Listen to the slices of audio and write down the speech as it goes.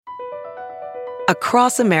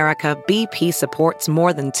Across America, BP supports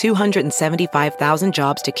more than 275,000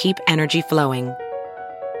 jobs to keep energy flowing.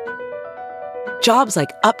 Jobs like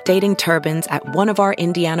updating turbines at one of our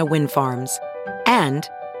Indiana wind farms and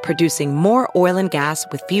producing more oil and gas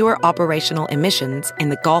with fewer operational emissions in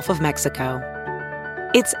the Gulf of Mexico.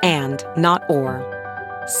 It's and, not or.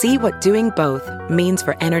 See what doing both means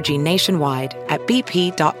for energy nationwide at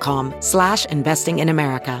bp.com/investing in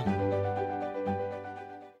America.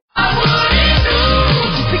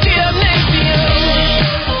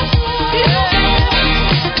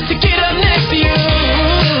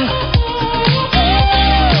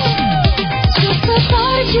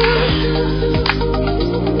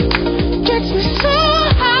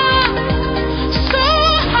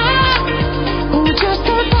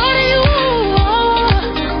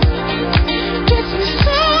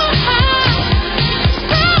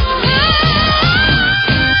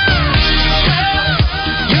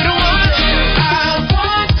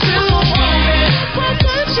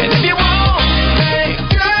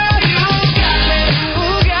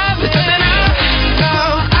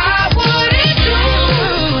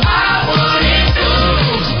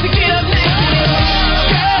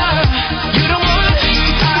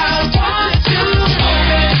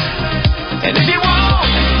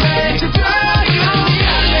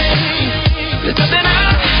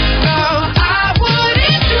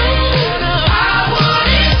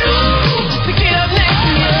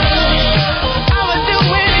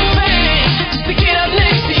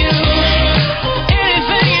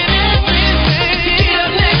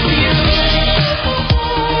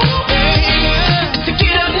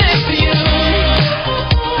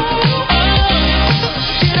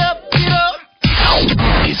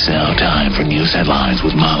 Headlines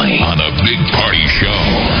with Molly on the Big Party Show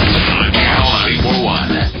on Channel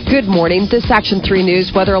 94.1. Good morning. This Action 3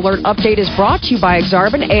 News weather alert update is brought to you by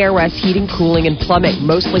Exarban ARS Heating, Cooling, and Plumbing.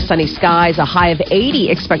 Mostly sunny skies, a high of 80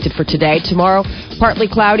 expected for today. Tomorrow, partly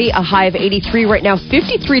cloudy, a high of 83. Right now,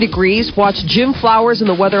 53 degrees. Watch Jim Flowers and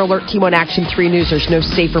the weather alert team on Action 3 News. There's no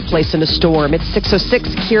safer place in a storm. It's 6:06.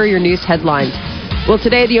 Here are your news headlines. Well,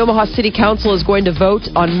 today, the Omaha City Council is going to vote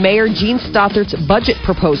on Mayor Gene Stothart's budget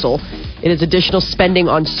proposal. It is additional spending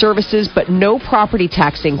on services, but no property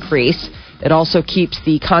tax increase. It also keeps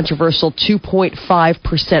the controversial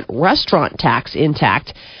 2.5% restaurant tax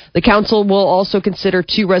intact. The council will also consider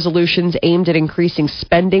two resolutions aimed at increasing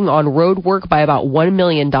spending on road work by about $1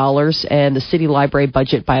 million and the city library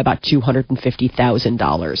budget by about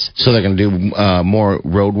 $250,000. So they're going to do more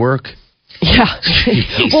road work? Yeah.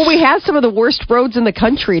 Well, we have some of the worst roads in the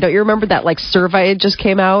country. Don't you remember that survey just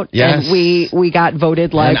came out? Yes. And we got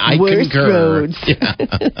voted worst roads. Yeah.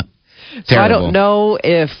 So I don't know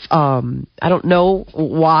if I don't know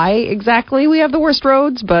why exactly we have the worst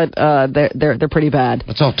roads, but they're pretty bad.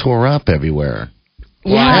 It's all tore up everywhere.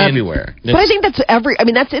 Yeah, everywhere. But I think that's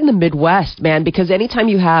that's in the Midwest, man, because anytime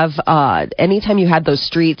you have those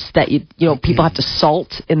streets that you people have to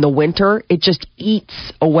salt in the winter, it just eats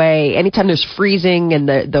away. Anytime there's freezing and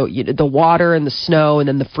the water and the snow and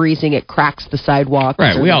then the freezing, it cracks the sidewalk.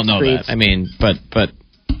 Right, we all know that. I mean, but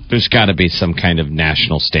there's got to be some kind of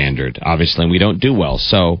national standard. Obviously, we don't do well.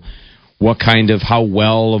 So, how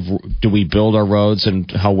well do we build our roads and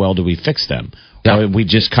how well do we fix them? Yeah. Or are we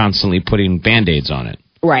just constantly putting Band-Aids on it?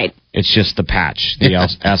 Right. It's just the patch, the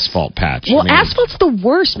asphalt patch. Well, asphalt's the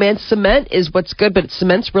worst, man. Cement is what's good, but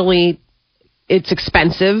cement's really, it's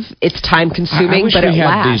expensive. It's time-consuming, but it lasts. I wish we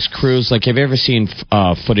had these crews. Have you ever seen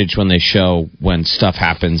footage when they show when stuff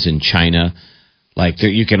happens in China?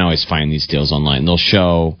 You can always find these deals online. They'll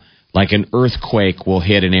show, an earthquake will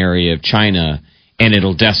hit an area of China, and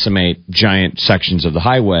it'll decimate giant sections of the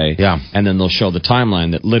highway. Yeah. And then they'll show the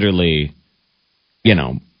timeline that literally,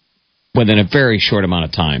 within a very short amount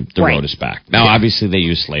of time, the road is back. Now, obviously, they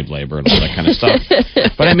use slave labor and all that kind of stuff.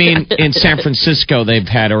 But, in San Francisco, they've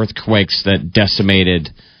had earthquakes that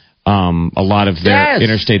decimated a lot of their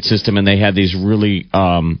interstate system, and they had these really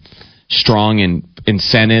strong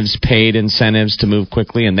paid incentives to move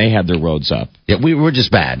quickly, and they had their roads up. Yeah, we were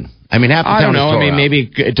just bad. Half the time I don't know. Maybe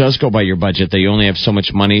it does go by your budget that you only have so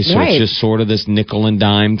much money, so it's just sort of this nickel and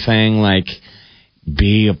dime thing,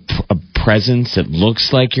 be a presence. It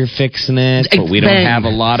looks like you're fixing it, but we don't have a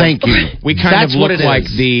lot of... Thank you. We kind of look like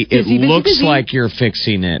it looks like you're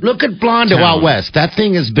fixing it. Look at Blondo out west. That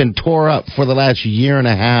thing has been tore up for the last year and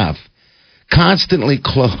a half. Constantly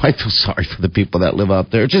closed. I feel sorry for the people that live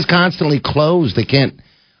out there. It's just constantly closed. They can't...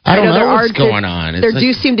 I don't know what's going on. There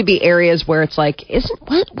do seem to be areas where it's have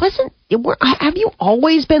you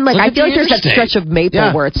always been I feel like there's that stretch of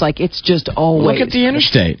Maple where it's it's just always. Look at the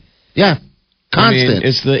interstate. Yeah. Constant.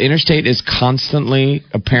 The interstate is constantly,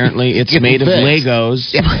 apparently, it's made of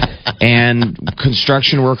Legos, and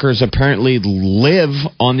construction workers apparently live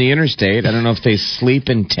on the interstate. I don't know if they sleep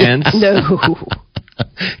in tents. No.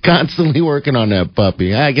 Constantly working on that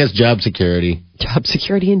puppy. I guess job security. Job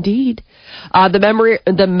security, indeed.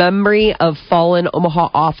 The memory of fallen Omaha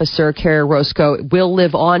officer Kerry Roscoe will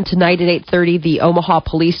live on tonight at 8:30. The Omaha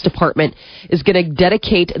Police Department is going to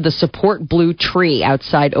dedicate the Support Blue tree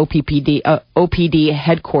outside OPD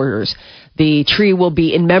headquarters. The tree will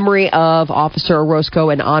be in memory of Officer Roscoe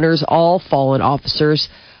and honors all fallen officers.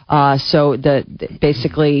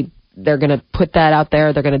 Basically, they're going to put that out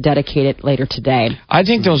there. They're going to dedicate it later today. I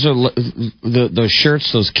think those are those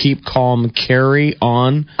shirts, those Keep Calm, Carry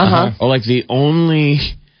On, are like the only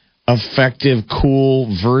effective,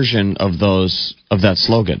 cool version of that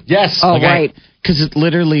slogan. Yes. Oh, right. Because it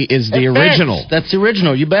literally is the original. That's the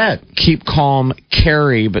original, you bet. Keep Calm,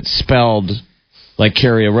 Carry, but spelled like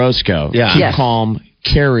Kerry Roscoe. Yeah. Keep Calm,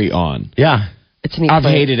 Carry On. Yeah. I've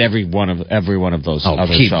hated every one of those. Other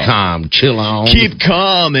keep songs. calm, chill on. Keep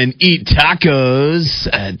calm and eat tacos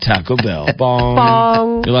at Taco Bell. Bong.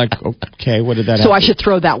 Bong. You're like, okay, what did that? So I should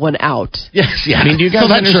throw that one out. Yes, yeah. I mean, do you guys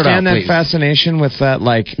understand that fascination with that?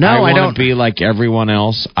 Like, no, I don't be like everyone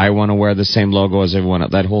else. I want to wear the same logo as everyone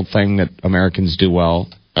else. That whole thing that Americans do well.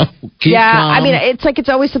 Keep calm. I mean, it's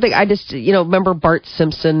always something. I just, remember Bart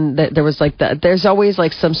Simpson, that there was like there's always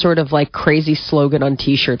like some sort of like crazy slogan on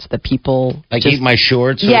T-shirts that people like eat my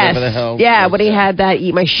shorts or whatever the hell. Yeah, when he had that,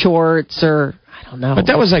 eat my shorts, or I don't know. But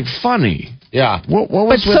that was like funny. Yeah. What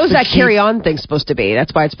was but so's that Carry On thing supposed to be.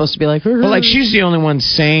 That's why it's supposed to be like. Well, like she's the only one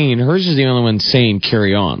saying, hers is the only one saying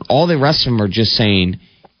Carry On. All the rest of them are just saying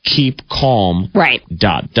keep calm. Right. ...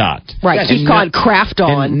 Right. Keep calm. Craft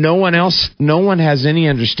on. And no one has any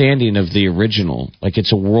understanding of the original. Like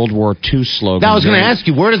it's a World War II slogan. I was going to ask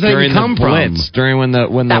you, where does that come from? During when that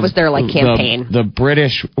was their like campaign. The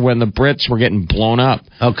British, when the Brits were getting blown up.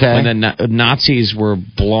 Okay. When the Nazis were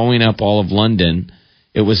blowing up all of London,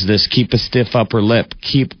 it was this: keep a stiff upper lip,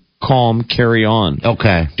 keep calm, carry on.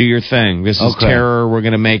 Okay. Do your thing. This is terror. We're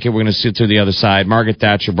going to make it. We're going to sit through the other side. Margaret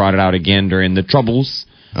Thatcher brought it out again during the Troubles.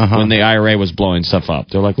 When the IRA was blowing stuff up.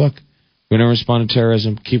 They're like, look, we're going to respond to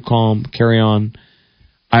terrorism. Keep calm. Carry on.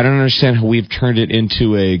 I don't understand how we've turned it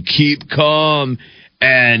into a keep calm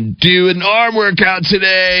and do an arm workout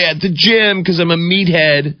today at the gym because I'm a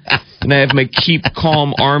meathead and I have my keep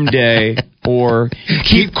calm arm day, or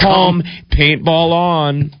keep calm paintball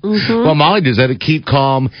on. Well, Molly does that. Keep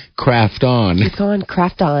calm, craft on. Keep calm,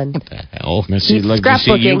 craft on. What the hell?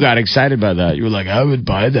 You got excited by that. You were like, I would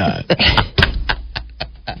buy that.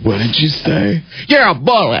 What did you say? You're a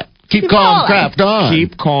bullet. Keep calm, craft on.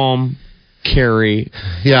 Keep calm, carry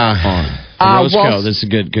on. Roscoe, this is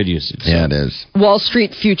good usage. So. Yeah, it is. Wall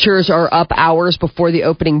Street futures are up hours before the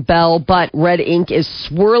opening bell, but red ink is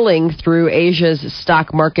swirling through Asia's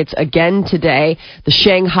stock markets again today. The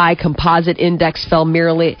Shanghai Composite Index fell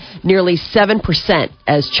nearly 7%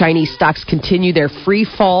 as Chinese stocks continue their free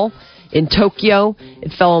fall. In Tokyo,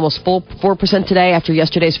 it fell almost 4% today after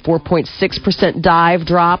yesterday's 4.6% dive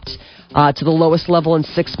dropped to the lowest level in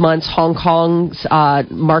 6 months. Hong Kong's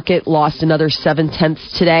market lost another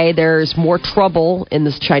 0.7 today. There's more trouble in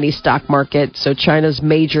the Chinese stock market, so China's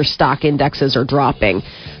major stock indexes are dropping.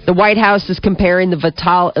 The White House is comparing the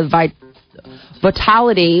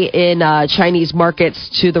vitality in Chinese markets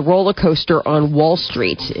to the roller coaster on Wall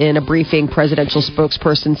Street. In a briefing, presidential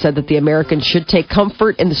spokesperson said that the Americans should take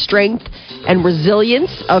comfort in the strength and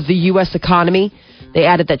resilience of the U.S. economy. They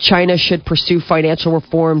added that China should pursue financial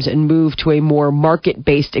reforms and move to a more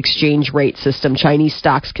market-based exchange rate system. Chinese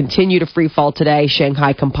stocks continue to free fall today.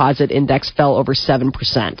 Shanghai Composite Index fell over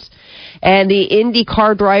 7%. And the Indy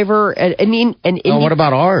car driver... what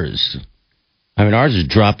about ours? I mean, ours is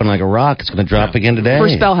dropping like a rock. It's going to drop again today.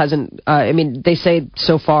 First bell hasn't. They say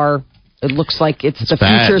so far it looks like the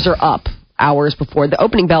futures are up hours before the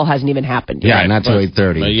opening bell hasn't even happened. Yeah, not till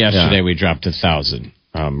 8:30. But yesterday we dropped 1,000.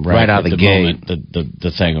 Right out the gate, moment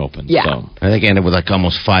the thing opened. Yeah, so. I think it ended with like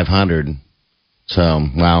almost 500. So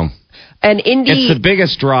wow. And Indy, it's the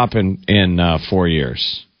biggest drop in 4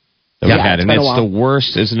 years. We've had. And it's the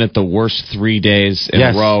worst, isn't it? The worst 3 days in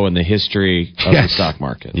a row in the history of the stock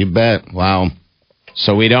market. You bet. Wow.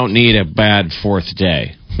 So we don't need a bad fourth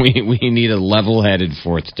day. We need a level-headed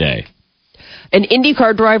fourth day. An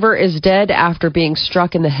IndyCar driver is dead after being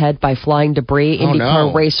struck in the head by flying debris.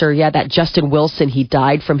 IndyCar racer, that Justin Wilson, he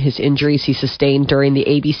died from his injuries he sustained during the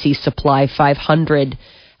ABC Supply 500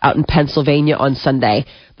 out in Pennsylvania on Sunday.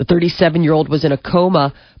 The 37-year-old was in a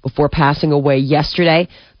coma before passing away yesterday.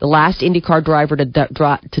 The last IndyCar driver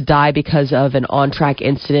to die because of an on-track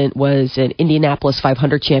incident was an Indianapolis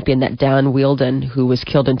 500 champion, that Dan Wheeldon, who was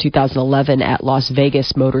killed in 2011 at Las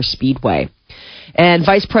Vegas Motor Speedway. And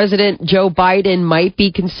Vice President Joe Biden might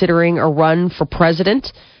be considering a run for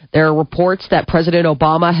president. There are reports that President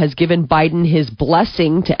Obama has given Biden his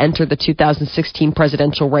blessing to enter the 2016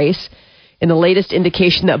 presidential race. In the latest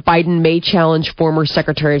indication that Biden may challenge former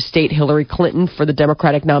Secretary of State Hillary Clinton for the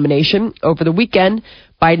Democratic nomination. Over the weekend,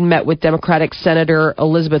 Biden met with Democratic Senator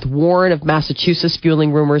Elizabeth Warren of Massachusetts,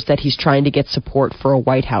 fueling rumors that he's trying to get support for a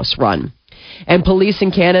White House run. And police in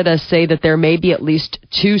Canada say that there may be at least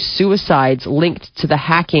 2 suicides linked to the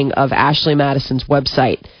hacking of Ashley Madison's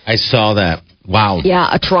website. I saw that. Wow. Yeah,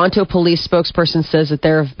 a Toronto police spokesperson says that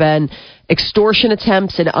there have been extortion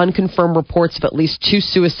attempts and unconfirmed reports of at least 2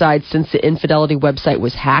 suicides since the infidelity website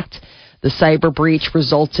was hacked. The cyber breach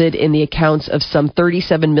resulted in the accounts of some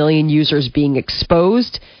 37 million users being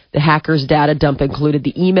exposed. The hackers' data dump included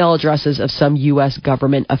the email addresses of some U.S.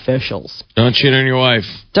 government officials. Don't cheat on your wife.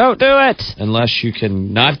 Don't do it. Unless you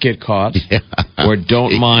can not get caught or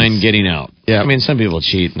don't mind getting out. Yeah. I mean, some people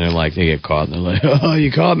cheat and they're like, they get caught and they're like, oh,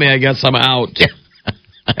 you caught me, I guess I'm out.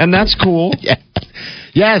 And that's cool. Yeah.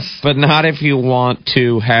 Yes. But not if you want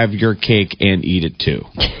to have your cake and eat it too.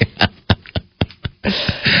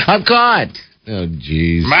 I'm caught. Oh,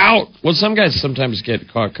 jeez. I'm out. Well, some guys sometimes get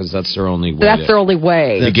caught because that's their only way. That's their only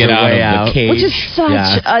way to get out of the cage. Which is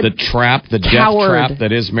such a the trap, the death trap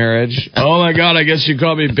that is marriage. Oh, my God, I guess you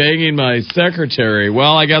caught me banging my secretary.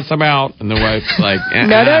 Well, I guess I'm out. And the wife's like,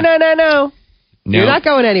 No. You're not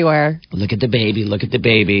going anywhere. Look at the baby. Look at the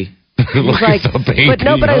baby. He's like,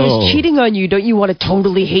 but I was cheating on you. Don't you want to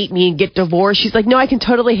totally hate me and get divorced? She's like, no, I can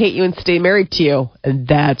totally hate you and stay married to you. And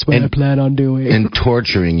that's what I plan on doing. And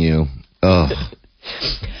torturing you. Ugh.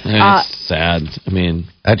 It's sad. I mean,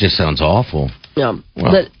 that just sounds awful. Yeah.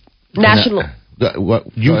 Well, the national...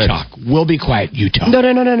 What? You talk. We'll be quiet. You talk.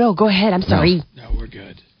 No. Go ahead. I'm sorry. No, we're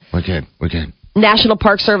good. We're good. National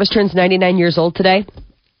Park Service turns 99 years old today.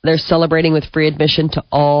 They're celebrating with free admission to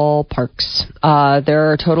all parks. There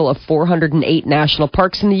are a total of 408 national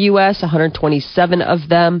parks in the U.S., 127 of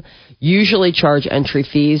them usually charge entry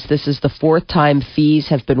fees. This is the 4th time fees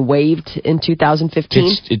have been waived in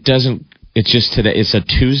 2015. It's just today. It's a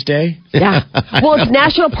Tuesday? Yeah. Well, it's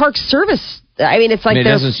National Park Service. I mean, it's like it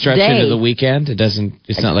doesn't stretch day. into the weekend?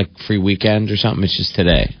 It's not like free weekend or something? It's just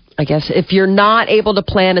today? I guess if you're not able to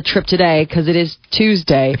plan a trip today because it is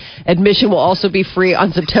Tuesday, admission will also be free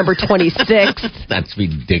on September 26th. That's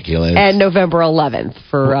ridiculous. And November 11th.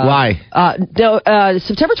 Why?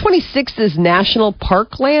 September 26th is National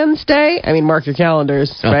Parklands Day. I mean, mark your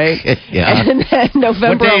calendars, right? Yeah. And then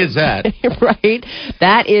November. What day is that? Right.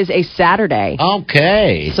 That is a Saturday.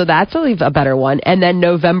 Okay. So that's a better one. And then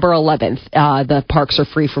November 11th, the parks are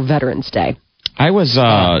free for Veterans Day. I was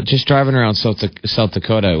just driving around South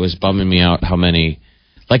Dakota. It was bumming me out how many,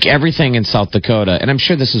 like everything in South Dakota, and I'm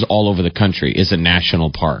sure this is all over the country, is a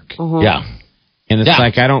national park. Mm-hmm. Yeah. And it's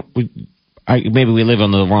like, maybe we live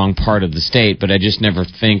on the wrong part of the state, but I just never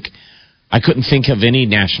I couldn't think of any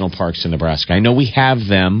national parks in Nebraska. I know we have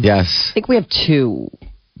them. Yes. I think we have 2.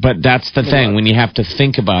 But that's the thing, when you have to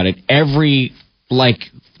think about it, every,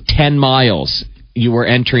 10 miles... you were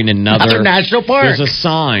entering another national park. There's a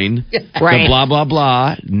sign, right. The blah, blah,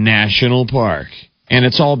 blah, national park. And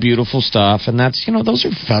it's all beautiful stuff. And that's, those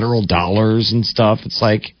are federal dollars and stuff. It's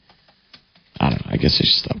like, I don't know. I guess I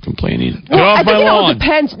should stop complaining. Well, I think it all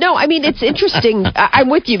depends. No, I mean, it's interesting. I'm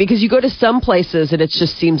with you because you go to some places and it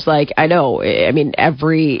just seems like, I know, I mean,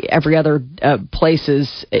 every other place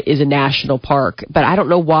is a national park. But I don't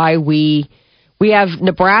know why we have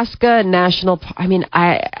Nebraska National. I mean,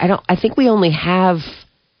 I think we only have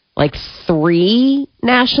 3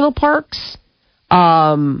 national parks.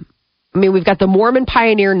 I mean, we've got the Mormon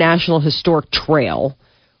Pioneer National Historic Trail,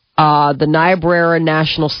 the Niobrara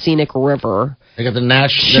National Scenic River. I got the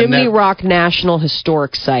Chimney Rock National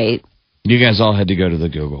Historic Site. You guys all had to go to the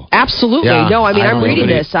Google. Absolutely. Yeah, no, I mean, I'm reading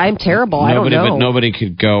this. I'm terrible. I don't know. But nobody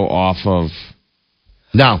could go off of...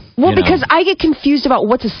 No. Well, because I get confused about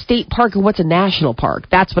what's a state park and what's a national park.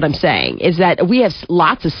 That's what I'm saying, is that we have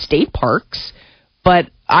lots of state parks, but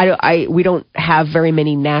we don't have very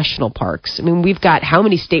many national parks. I mean, we've got how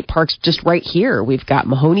many state parks just right here? We've got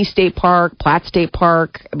Mahoney State Park, Platte State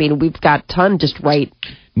Park. I mean, we've got a ton just right.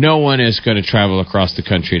 No one is going to travel across the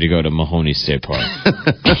country to go to Mahoney State Park.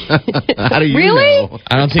 How do you really? know?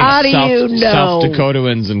 I don't think South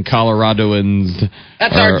Dakotans and Coloradoans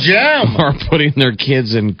our jam. Are putting their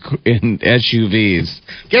kids in SUVs.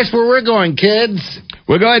 Guess where we're going, kids?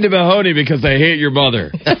 We're going to Mahoney because I hate your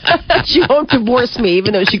mother. She won't divorce me,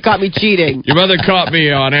 even though she caught me cheating. Your mother caught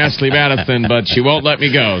me on Ashley Madison, but she won't let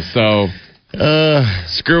me go. So,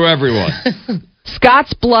 screw everyone.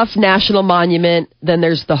 Scotts Bluff National Monument. Then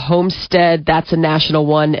there's the Homestead. That's a national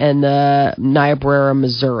one. And the Niobrara,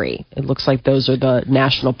 Missouri. It looks like those are the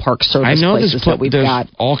National Park Service places that we've got.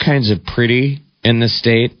 There's all kinds of pretty in the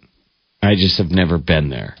state. I just have never been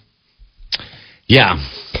there. Yeah.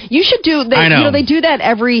 You should do. I know. They do that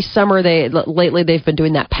every summer. Lately they've been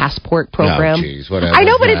doing that passport program. Oh, geez, whatever. I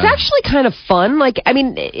know, but it's actually kind of fun. Like, I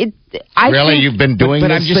mean, you've been doing but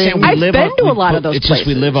this I'm just saying, I've been to a lot of those places. It's just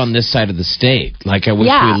we live on this side of the state. Like, I wish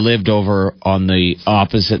we lived over on the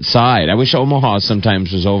opposite side. I wish Omaha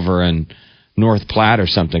sometimes was over in North Platte or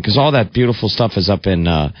something, because all that beautiful stuff is up in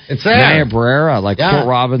Niobrara, like Fort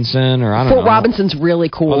Robinson, or I don't know. Fort Robinson's really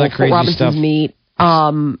cool. All that crazy Fort Robinson's stuff. neat.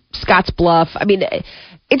 Scotts Bluff. I mean,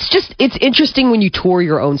 it's interesting when you tour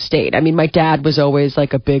your own state. I mean, my dad was always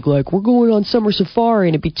like a big, like, we're going on summer safari,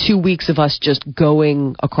 and it'd be 2 weeks of us just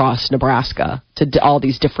going across Nebraska to all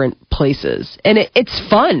these different places. And it's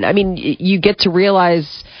fun. I mean, you get to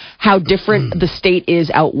realize how different the state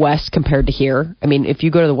is out west compared to here. I mean, if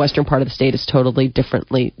you go to the western part of the state, it's totally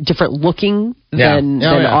different looking than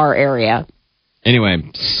our area. Anyway,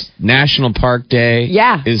 National Park Day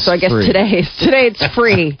is so I guess free. Today it's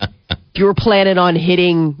free. If you were planning on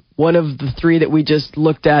hitting one of the three that we just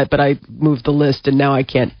looked at, but I moved the list and now I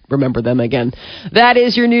can't remember them again. That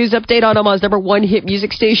is your news update on Omaha's #1 hit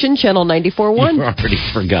music station, Channel 94.1. You already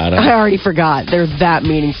forgot it. I already forgot. They're that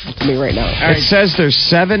meaningful to me right now. It says there's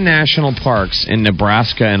 7 national parks in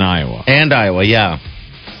Nebraska and Iowa. And Iowa, yeah.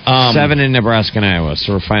 7 in Nebraska and Iowa,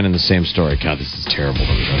 so we're finding the same story. God, this is terrible that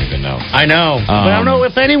we don't even know. I know. But I don't know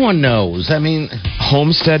if anyone knows. I mean,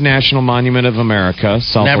 Homestead National Monument of America,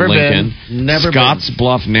 south of Lincoln. Scotts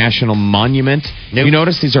Bluff National Monument. Nope. You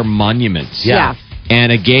notice these are monuments. Yeah.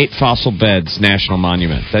 And Agate Fossil Beds National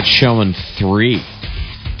Monument. That's showing 3.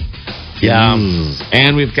 Yeah.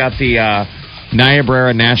 And we've got the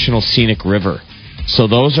Niobrara National Scenic River. So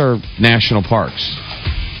those are national parks.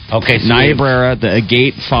 Okay, so Niobrara, the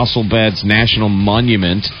Agate Fossil Beds National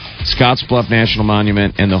Monument, Scotts Bluff National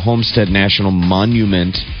Monument, and the Homestead National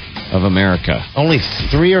Monument of America. Only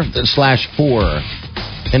 3/4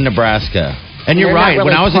 in Nebraska. And you're right. Really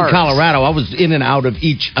when I was parks. in Colorado, I was in and out of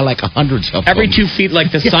each, like hundreds of Every them. 2 feet,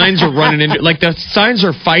 like the signs are running into, like the signs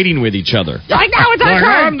are fighting with each other. Like, now it's our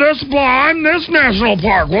turn. I'm this national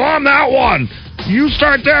park. Well, I'm that one. You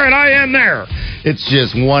start there and I end there. It's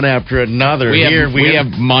just one after another. We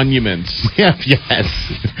have monuments. Yes,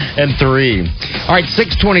 and 3. All right,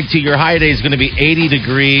 6:22. Your high day is going to be 80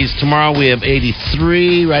 degrees. Tomorrow we have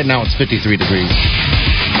 83. Right now it's 53 degrees.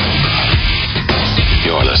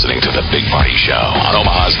 You're listening to The Big Party Show on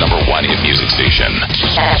Omaha's #1 hit music station.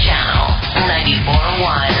 Channel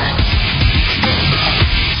 94.1.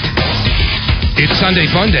 It's Sunday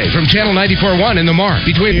Fun Day from Channel 94.1 in the Mark.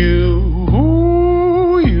 Between you,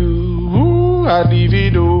 I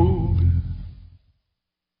divido.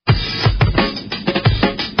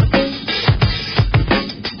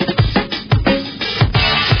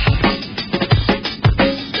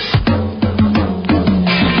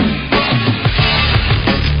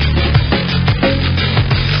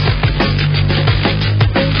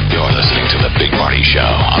 You're listening to The Big Party Show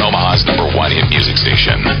on Omaha's #1 hit music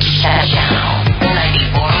station. Channel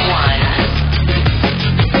 94.1.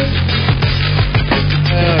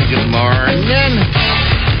 Good morning.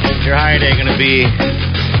 Your high day going to be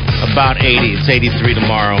about 80. It's 83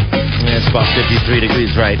 tomorrow. Yeah, it's about 53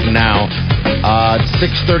 degrees right now. It's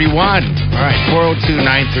 6:31. All right,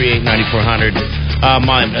 402-938-9400.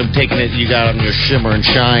 I'm taking it. You got on your Shimmer and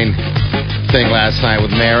Shine thing last night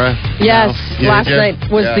with Mara. Yes, No? last night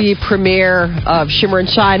was the premiere of Shimmer and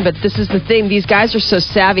Shine, but this is the thing. These guys are so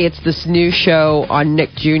savvy. It's this new show on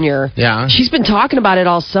Nick Jr. Yeah. She's been talking about it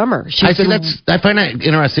all summer. I find that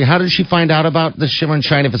interesting. How did she find out about the Shimmer and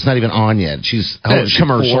Shine if it's not even on yet?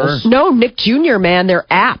 Commercials. No, Nick Jr., man, their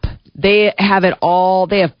app. They have it all.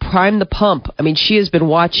 They have primed the pump. I mean, she has been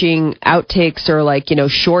watching outtakes or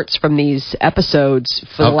shorts from these episodes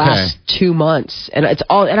for the last 2 months. And it's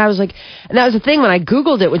all, and I was like, and that was the thing when I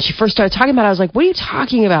Googled it, when she first started talking about it, I was like, what are you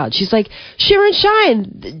talking about? She's like, Shimmer and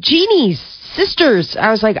Shine, genies, sisters. I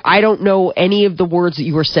was like, I don't know any of the words that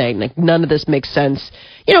you were saying. Like, none of this makes sense.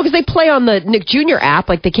 Because they play on the Nick Jr. app,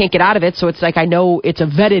 like they can't get out of it. So it's like, I know it's a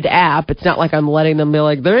vetted app. It's not like I'm letting them be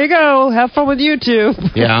like, there you go, have fun with YouTube.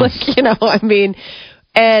 Yeah.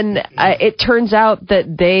 And it turns out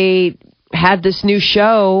that they had this new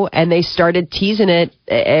show and they started teasing it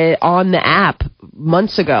on the app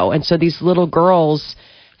months ago. And so these little girls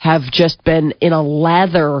have just been in a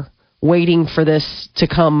lather waiting for this to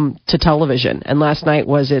come to television. And last night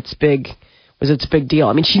was its big deal.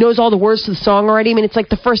 I mean, she knows all the words to the song already. I mean, it's like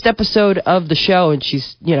the first episode of the show, and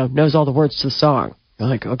she's, knows all the words to the song. You're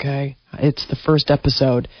like, okay, it's the first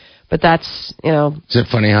episode. But that's, Is it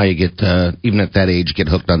funny how you get, even at that age, get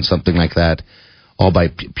hooked on something like that, all by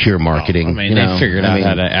pure marketing? They figured out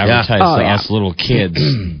how to advertise us little kids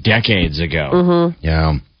decades ago. Mm-hmm.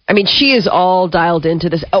 Yeah. I mean, she is all dialed into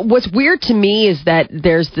this. What's weird to me is that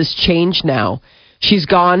there's this change now. She's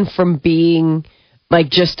gone from being like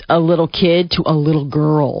just a little kid to a little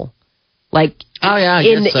girl. Like,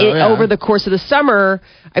 over the course of the summer,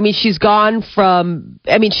 I mean, she's gone from,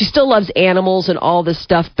 she still loves animals and all this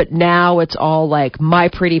stuff, but now it's all like My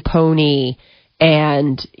Pretty Pony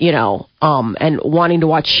and, and wanting to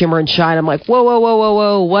watch Shimmer and Shine. I'm like,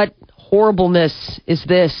 whoa, what horribleness is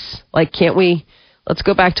this? Like, let's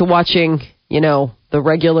go back to watching, the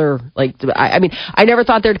regular, like, I never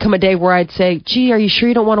thought there'd come a day where I'd say, gee, are you sure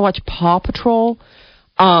you don't want to watch Paw Patrol?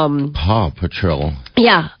 Paw Patrol.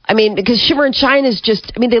 Yeah, because Shimmer and Shine is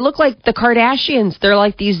just, they look like the Kardashians. They're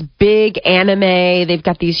like these big anime. They've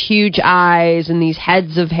got these huge eyes and these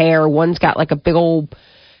heads of hair. One's got like a big old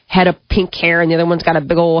head of pink hair, and the other one's got a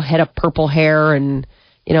big old head of purple hair, and,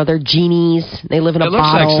 they're genies. They live in a bottle. It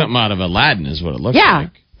looks like something out of Aladdin is what it looks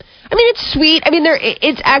like. It's sweet.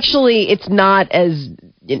 It's not as...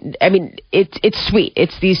 it's sweet.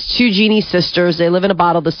 It's these two genie sisters. They live in a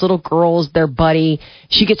bottle. This little girl's their buddy.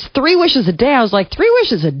 She gets 3 wishes a day. I was like, 3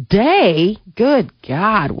 wishes a day? Good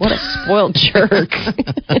God, what a spoiled jerk.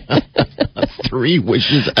 3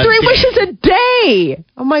 wishes a day. 3 wishes a day.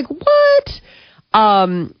 I'm like, what?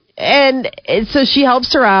 And so she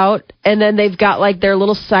helps her out, and then they've got like their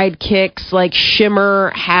little sidekicks. Like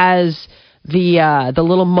Shimmer has the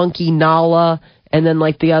little monkey Nala. And then,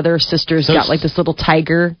 like, the other sisters got, like, this little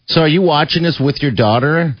tiger. So are you watching this with your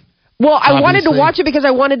daughter? Well, I wanted to watch it because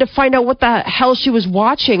I wanted to find out what the hell she was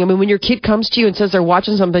watching. When your kid comes to you and says they're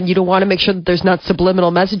watching something, you don't want to make sure that there's not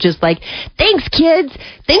subliminal messages like, thanks, kids.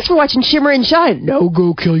 Thanks for watching Shimmer and Shine. No,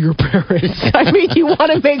 go kill your parents. You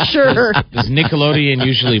want to make sure. Does Nickelodeon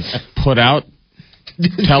usually put out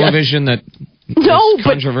television that...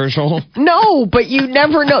 controversial? No, but you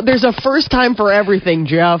never know. There's a first time for everything,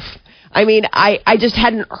 Jeff. I just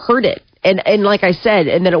hadn't heard it. And like I said,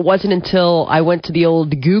 and then it wasn't until I went to the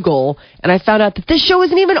old Google and I found out that this show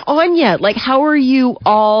isn't even on yet. Like, how are you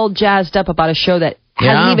all jazzed up about a show that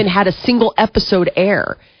hasn't even had a single episode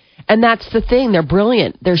air? And that's the thing. They're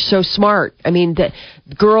brilliant. They're so smart. The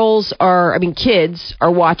kids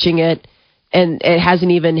are watching it, and it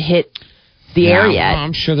hasn't even hit the air yet.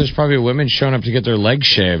 I'm sure there's probably women showing up to get their legs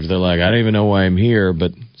shaved. They're like, I don't even know why I'm here,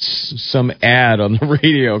 but some ad on the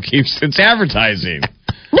radio it's advertising.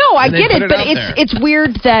 No, I get it, but it's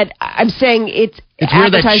weird that I'm saying it's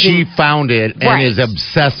weird that she found it and is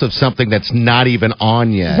obsessed with something that's not even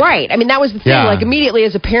on yet. Right. That was the thing. Yeah. Like, immediately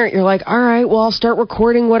as a parent, you're like, all right, well, I'll start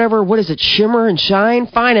recording whatever. What is it? Shimmer and Shine?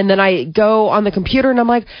 Fine. And then I go on the computer and I'm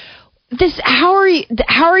like, how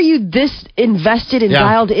are you this invested and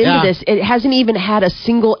dialed into this? It hasn't even had a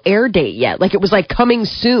single air date yet. Like, it was like coming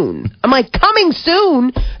soon. I'm like, coming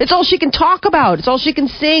soon? It's all she can talk about. It's all she can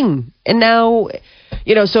sing. And now,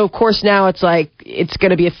 so of course now it's like, it's going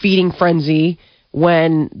to be a feeding frenzy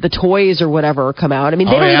when the toys or whatever come out. They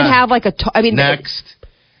don't even have like a next.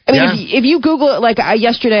 If you Google it, like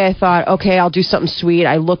yesterday I thought, okay, I'll do something sweet.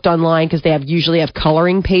 I looked online because they usually have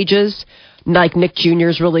coloring pages. Like Nick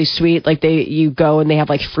Jr.'s really sweet. Like you go and they have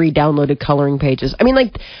like free downloaded coloring pages.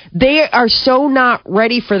 They are so not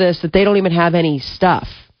ready for this that they don't even have any stuff.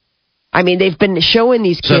 They've been showing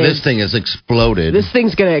these kids. So this thing has exploded. This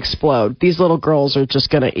thing's going to explode. These little girls are just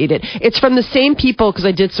going to eat it. It's from the same people, because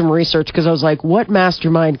I did some research, because I was like, what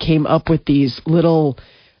mastermind came up with these little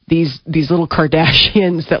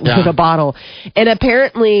Kardashians that live in a bottle? And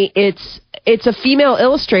apparently it's a female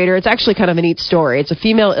illustrator. It's actually kind of a neat story. It's a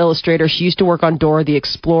female illustrator. She used to work on Dora the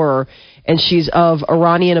Explorer, and she's of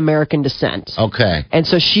Iranian American descent. Okay. And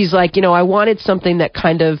so she's like, I wanted something that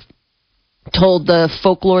kind of told the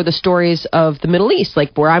folklore, the stories of the Middle East,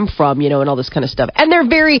 like where I'm from, and all this kind of stuff. And they're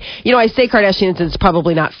very, I say Kardashians, it's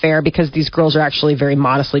probably not fair because these girls are actually very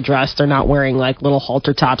modestly dressed. They're not wearing like little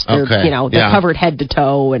halter tops. They're, they're covered head to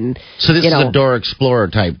toe. And so this is a Dora Explorer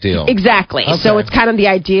type deal. Exactly. Okay. So it's kind of the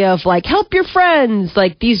idea of like, help your friends.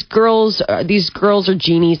 Like these girls are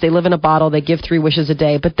genies. They live in a bottle. They give 3 wishes a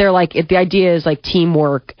day. But they're like, the idea is like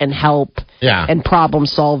teamwork and help. Yeah. And problem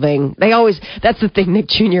solving. That's the thing. Nick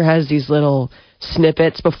Jr. has these little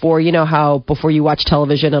snippets before you watch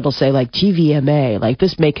television, it'll say like TVMA, like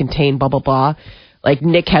this may contain blah, blah, blah. Like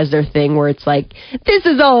Nick has their thing where it's like, this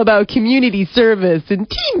is all about community service and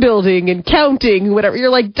team building and counting, whatever. You're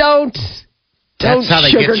like, don't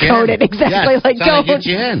sugarcoat it. Exactly. Yes, like,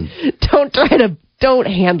 don't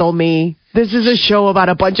handle me. This is a show about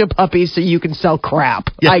a bunch of puppies so you can sell crap.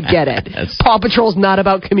 Yes. I get it. Paw Patrol's not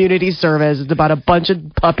about community service. It's about a bunch of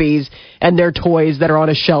puppies and their toys that are on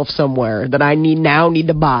a shelf somewhere that I need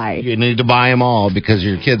to buy. You need to buy them all because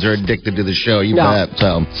your kids are addicted to the show. You bet.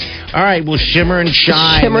 So, all right. Well, Shimmer and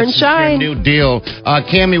Shine. Shimmer and Shine. New deal.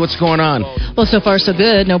 Cammie, what's going on? Well, so far so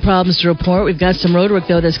good. No problems to report. We've got some road work,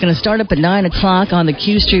 though, that's going to start up at 9 o'clock on the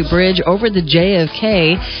Q Street Bridge over the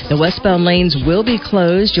JFK. The westbound lanes will be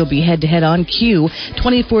closed. You'll be head-to-head on Q.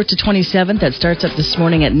 24th to 27th. That starts up this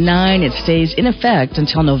morning at 9. It stays in effect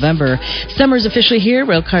until November. Summer's officially here.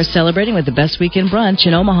 Railcar celebrating with the best weekend brunch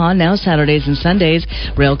in Omaha, now Saturdays and Sundays.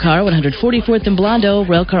 Railcar, 144th and Blondo.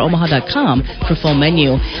 RailcarOmaha.com for full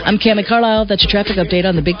menu. I'm Cammie Carlisle. That's your traffic update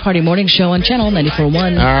on the Big Party Morning Show on Channel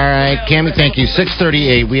 94.1. All right, Cammie, thank you.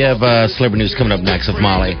 6:38. We have celebrity news coming up next with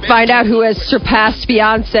Molly. Find out who has surpassed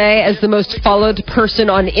Beyonce as the most followed person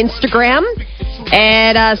on Instagram.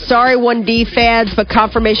 And sorry, 1D fans, but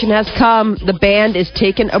confirmation has come. The band is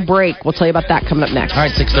taking a break. We'll tell you about that coming up next. All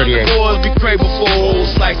right, 6:38.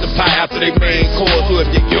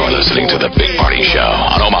 You're listening to The Big Party Show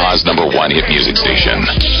on Omaha's #1 hit music station.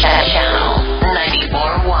 Channel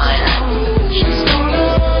 94.1.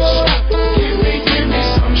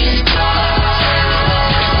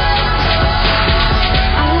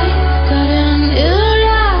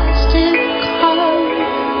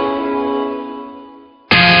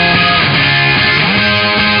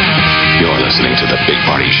 Listening to The Big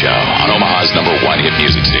Party Show on Omaha's #1 hit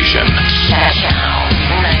music station. Channel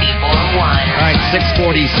 94.1. All right,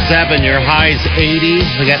 6:47. Your high's 80.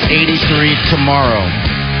 We got 83 tomorrow.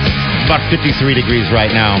 About 53 degrees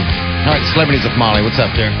right now. All right, celebrities with Molly. What's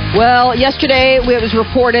up there? Well, yesterday it was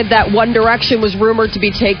reported that One Direction was rumored to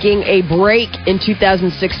be taking a break in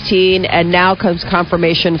 2016, and now comes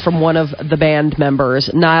confirmation from one of the band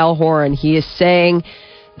members, Niall Horan. He is saying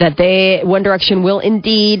that One Direction will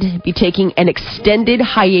indeed be taking an extended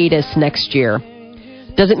hiatus next year.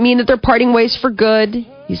 Doesn't mean that they're parting ways for good.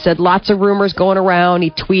 He said lots of rumors going around. He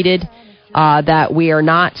tweeted that we are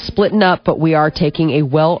not splitting up, but we are taking a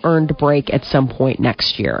well-earned break at some point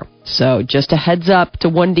next year. So just a heads up to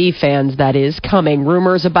 1D fans, that is coming.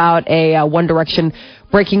 Rumors about a One Direction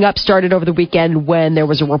breaking up started over the weekend when there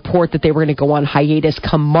was a report that they were going to go on hiatus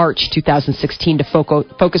come March 2016 to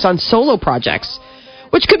focus on solo projects.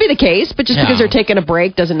 Which could be the case, but just because they're taking a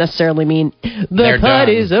break doesn't necessarily mean the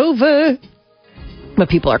party's over. But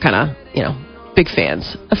people are kind of, big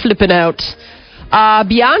fans of flipping out.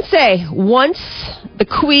 Beyonce, once the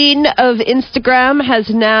queen of Instagram, has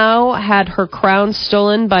now had her crown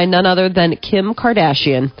stolen by none other than Kim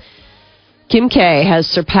Kardashian. Kim K has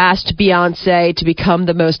surpassed Beyonce to become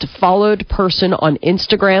the most followed person on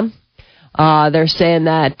Instagram. They're saying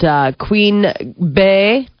that Queen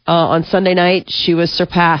Bey, on Sunday night, she was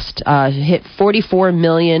surpassed, hit 44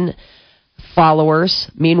 million followers.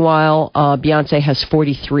 Meanwhile, Beyonce has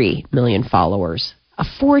 43 million followers.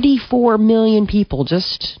 44 million people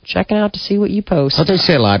just checking out to see what you post. But they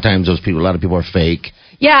say a lot of times a lot of people are fake.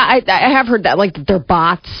 Yeah, I have heard that, like they're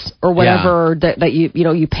bots or whatever, that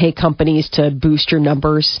you pay companies to boost your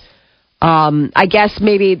numbers. I guess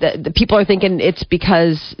maybe the people are thinking it's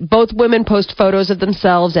because both women post photos of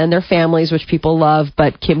themselves and their families, which people love,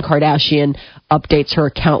 but Kim Kardashian updates her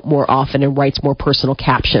account more often and writes more personal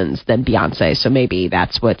captions than Beyonce. So maybe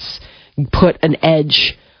that's what's put an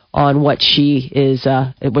edge on what she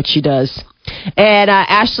does. And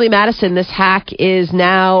Ashley Madison, this hack is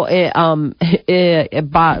now now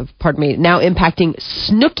impacting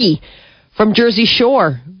Snooki from Jersey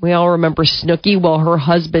Shore. We all remember Snooki. Well, her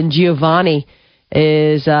husband, Giovanni,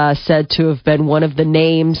 is said to have been one of the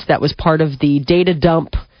names that was part of the data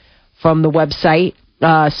dump from the website.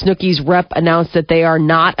 Snooki's rep announced that they are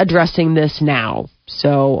not addressing this now.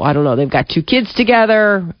 So, I don't know. They've got 2 kids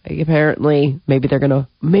together. Apparently, maybe they're gonna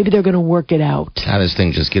work it out. This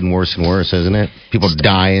thing's just getting worse and worse, isn't it? People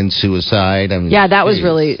dying, suicide. That was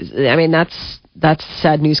really... That's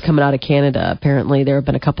sad news coming out of Canada. Apparently, there have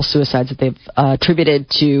been a couple suicides that they've attributed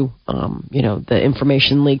to, the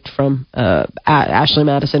information leaked from Ashley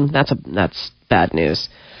Madison. That's bad news.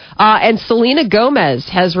 And Selena Gomez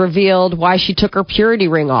has revealed why she took her purity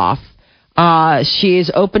ring off. She's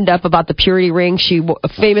opened up about the purity ring she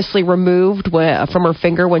famously removed from her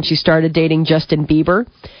finger when she started dating Justin Bieber.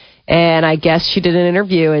 And I guess she did an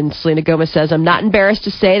interview, and Selena Gomez says, "I'm not embarrassed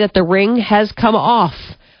to say that the ring has come off.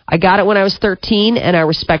 I got it when I was 13, and I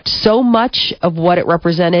respect so much of what it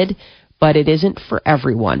represented, but it isn't for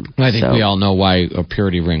everyone. I think we all know why a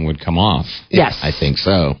purity ring would come off. Yes. I think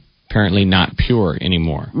so. Apparently not pure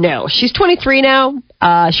anymore. No, she's 23 now.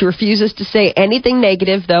 She refuses to say anything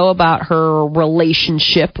negative, though, about her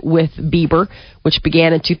relationship with Bieber, which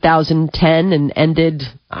began in 2010 and ended,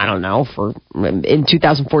 I don't know, in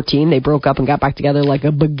 2014. They broke up and got back together like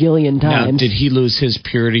a bagillion times. Now, did he lose his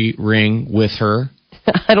purity ring with her?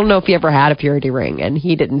 I don't know if he ever had a purity ring, and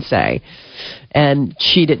he didn't say. And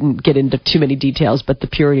she didn't get into too many details, but the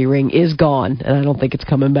purity ring is gone, and I don't think it's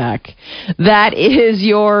coming back. That is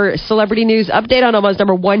your celebrity news update on Omaha's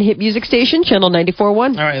 #1 hit music station, Channel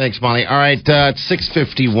 94.1. All right, thanks, Molly. All right, it's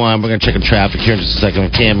 6:51. We're going to check on traffic here in just a second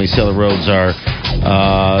with Tammy. See how the roads are.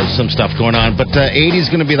 Some stuff going on. But 80 is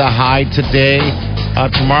going to be the high today.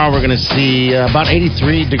 Tomorrow we're going to see about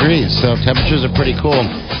 83 degrees, so temperatures are pretty cool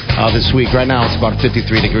this week. Right now it's about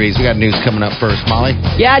 53 degrees. We got news coming up first, Molly.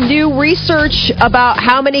 Yeah, new research about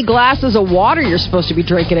how many glasses of water you're supposed to be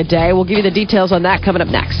drinking a day. We'll give you the details on that coming up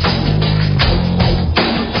next.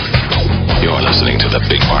 You're listening to The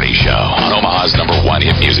Big Party Show on Omaha's #1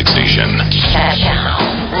 hit music station. Channel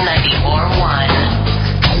 94.1.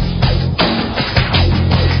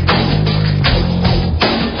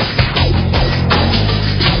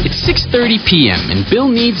 It's 6:30 p.m. and Bill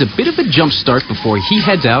needs a bit of a jump start before he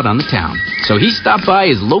heads out on the town. So he stopped by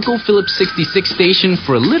his local Phillips 66 station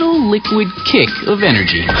for a little liquid kick of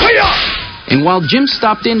energy. And while Jim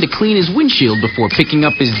stopped in to clean his windshield before picking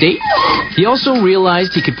up his date, he also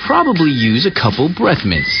realized he could probably use a couple breath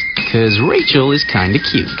mints, because Rachel is kind of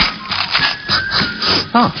cute.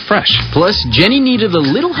 Oh, fresh. Plus, Jenny needed a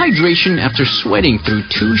little hydration after sweating through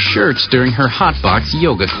 2 shirts during her Hotbox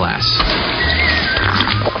yoga class.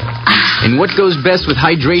 And what goes best with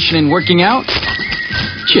hydration and working out?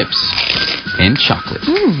 Chips. And chocolate.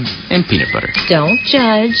 And peanut butter. Don't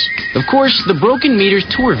judge. Of course, the Broken Meters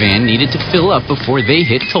tour van needed to fill up before they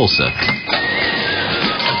hit Tulsa.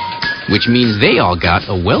 Which means they all got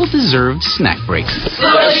a well-deserved snack break.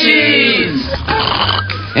 Slushies!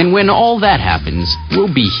 And when all that happens,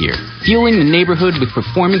 we'll be here, fueling the neighborhood with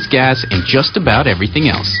performance gas and just about everything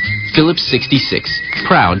else. Phillips 66,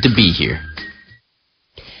 proud to be here.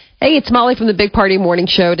 Hey, it's Molly from the Big Party Morning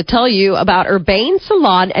Show to tell you about Urbane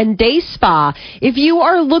Salon and Day Spa. If you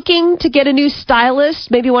are looking to get a new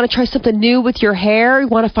stylist, maybe you want to try something new with your hair, you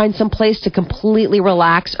want to find some place to completely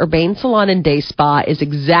relax, Urbane Salon and Day Spa is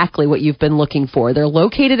exactly what you've been looking for. They're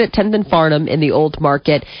located at 10th and Farnham in the Old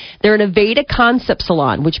Market. They're an Aveda concept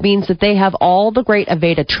salon, which means that they have all the great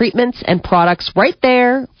Aveda treatments and products right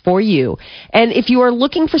there for you. And if you are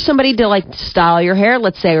looking for somebody to like style your hair,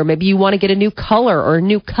 let's say, or maybe you want to get a new color or a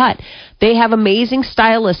new cut, they have amazing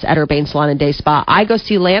stylists at Urbane Salon and Day Spa. I go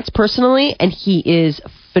see Lance personally, and he is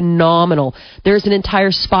phenomenal. There's an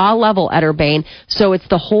entire spa level at Urbane, so it's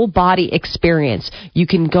the whole body experience. You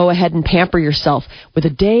can go ahead and pamper yourself with a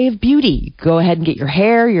day of beauty. Go ahead and get your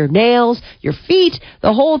hair, your nails, your feet,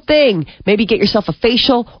 the whole thing. Maybe get yourself a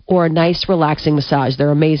facial or a nice relaxing massage.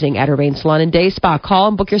 They're amazing at Urbane Salon and Day Spa. Call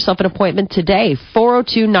and book yourself an appointment today,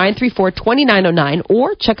 402-934-2909,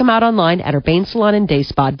 or check them out online at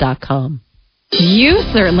urbanesalonanddayspa.com. You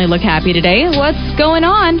certainly look happy today. What's going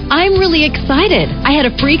on? I'm really excited. I had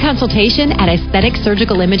a free consultation at Aesthetic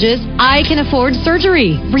Surgical Images. I can afford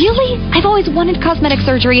surgery. Really? I've always wanted cosmetic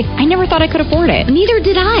surgery. I never thought I could afford it. Neither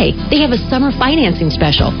did I. They have a summer financing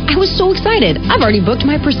special. I was so excited. I've already booked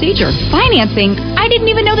my procedure. Financing? I didn't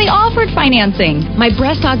even know they offered financing. My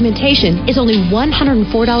breast augmentation is only $104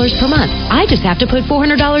 per month. I just have to put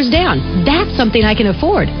 $400 down. That's something I can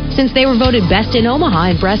afford. Since they were voted best in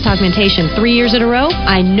Omaha in breast augmentation 3 years in a row,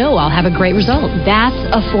 I know I'll have a great result. That's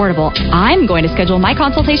affordable. I'm going to schedule my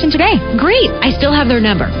consultation today. Great. I still have their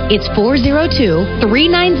number. It's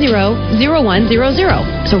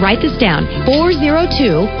 402-390-0100. So write this down.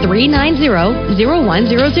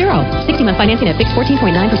 402-390-0100. 60-month financing at fixed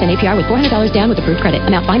 14.9% APR with $400 down with approved credit.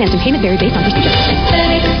 Amount financed and payment vary based on procedure.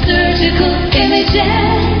 Surgical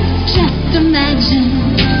images. Just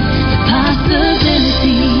imagine the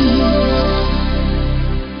possibilities.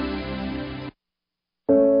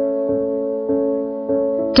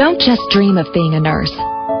 Don't just dream of being a nurse.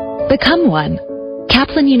 Become one.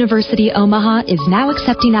 Kaplan University Omaha is now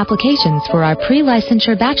accepting applications for our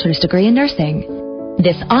pre-licensure bachelor's degree in nursing.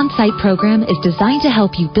 This on-site program is designed to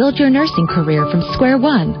help you build your nursing career from square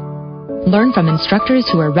one. Learn from instructors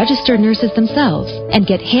who are registered nurses themselves and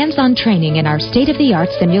get hands-on training in our state-of-the-art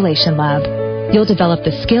simulation lab. You'll develop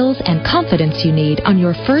the skills and confidence you need on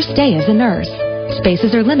your first day as a nurse.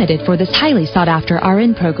 Spaces are limited for this highly sought-after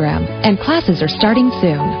RN program, and classes are starting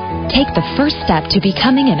soon. Take the first step to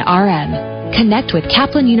becoming an RN. Connect with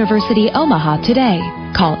Kaplan University Omaha today.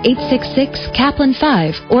 Call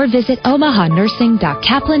 866-KAPLAN-5 or visit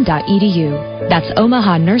omahanursing.kaplan.edu. That's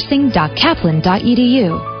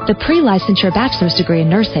omahanursing.kaplan.edu. The pre-licensure bachelor's degree in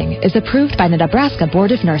nursing is approved by the Nebraska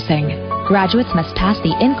Board of Nursing. Graduates must pass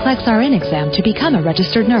the NCLEX-RN exam to become a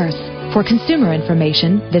registered nurse. For consumer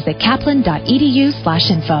information, visit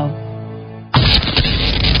kaplan.edu/info.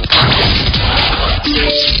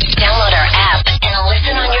 Download our app and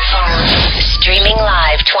listen on your phone. Streaming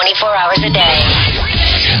live 24 hours a day.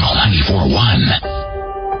 Channel 94.1.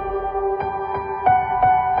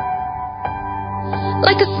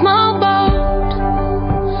 Like a small boat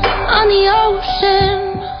on the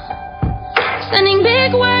ocean, sending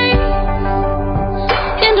big waves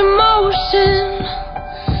into motion.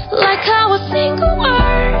 Like how a single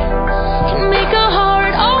word can make a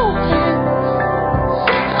heart open.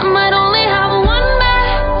 I might only have one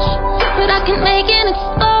match, but I can make an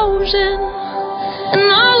explosion.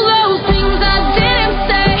 And all those things I didn't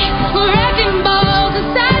say were wrecking balls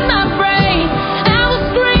inside my brain. I will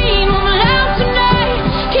scream loud tonight.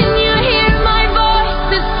 Can you hear my voice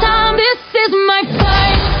this time? This is my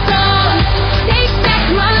fight song. Take back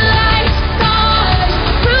my life song.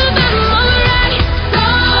 Prove I'm alright song.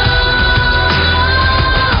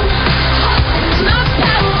 My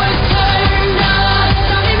power's turned on.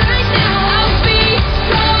 Tell me right now I'll be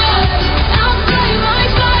strong. I'll play my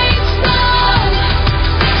fight song.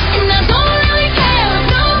 And I don't really care if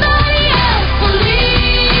nobody else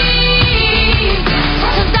believes.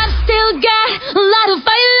 'Cause I've still got a lot of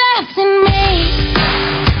fight left in me.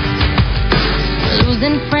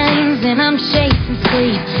 Losing friends and I'm chasing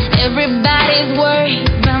sleep. Everybody's worried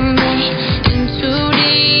about me. In too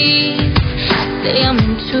deep. Say I'm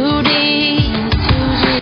in too deep.